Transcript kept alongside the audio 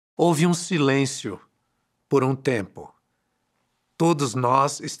Houve um silêncio por um tempo. Todos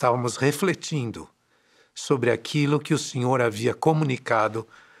nós estávamos refletindo sobre aquilo que o Senhor havia comunicado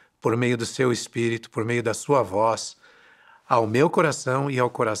por meio do seu Espírito, por meio da sua voz, ao meu coração e ao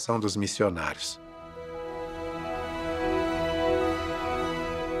coração dos missionários.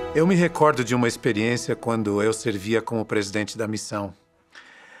 Eu me recordo de uma experiência quando eu servia como presidente da missão.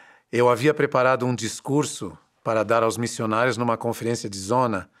 Eu havia preparado um discurso para dar aos missionários numa conferência de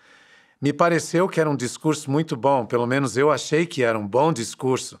zona. Me pareceu que era um discurso muito bom, pelo menos eu achei que era um bom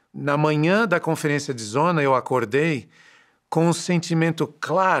discurso. Na manhã da conferência de zona, eu acordei com um sentimento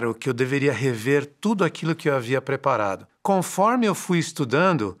claro que eu deveria rever tudo aquilo que eu havia preparado. Conforme eu fui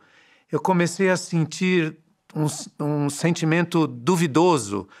estudando, eu comecei a sentir um sentimento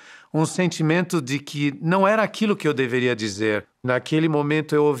duvidoso, um sentimento de que não era aquilo que eu deveria dizer. Naquele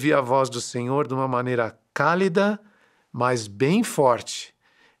momento eu ouvi a voz do Senhor de uma maneira cálida, mas bem forte,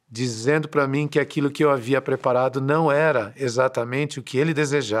 dizendo para mim que aquilo que eu havia preparado não era exatamente o que Ele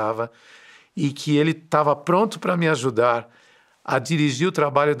desejava e que Ele estava pronto para me ajudar a dirigir o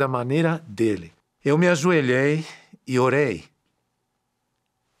trabalho da maneira dele. Eu me ajoelhei e orei.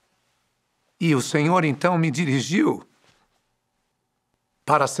 E o Senhor então me dirigiu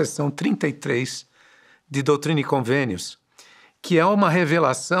para a seção 33 de Doutrina e Convênios, que é uma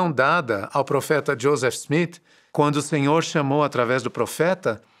revelação dada ao profeta Joseph Smith, quando o Senhor chamou através do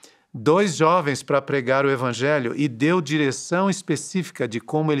profeta 2 jovens para pregar o Evangelho e deu direção específica de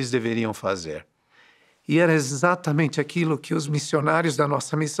como eles deveriam fazer. E era exatamente aquilo que os missionários da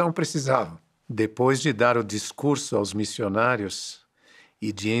nossa missão precisavam. Depois de dar o discurso aos missionários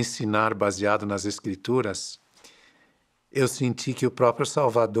e de ensinar baseado nas Escrituras, eu senti que o próprio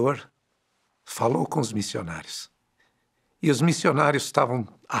Salvador falou com os missionários. E os missionários estavam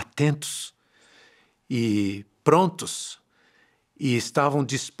atentos e prontos e estavam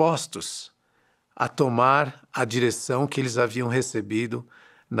dispostos a tomar a direção que eles haviam recebido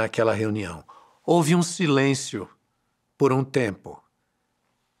naquela reunião. Houve um silêncio por um tempo.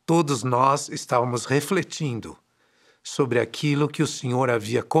 Todos nós estávamos refletindo sobre aquilo que o Senhor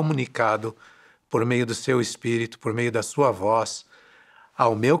havia comunicado por meio do seu Espírito, por meio da sua voz,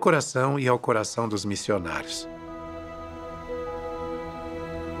 ao meu coração e ao coração dos missionários.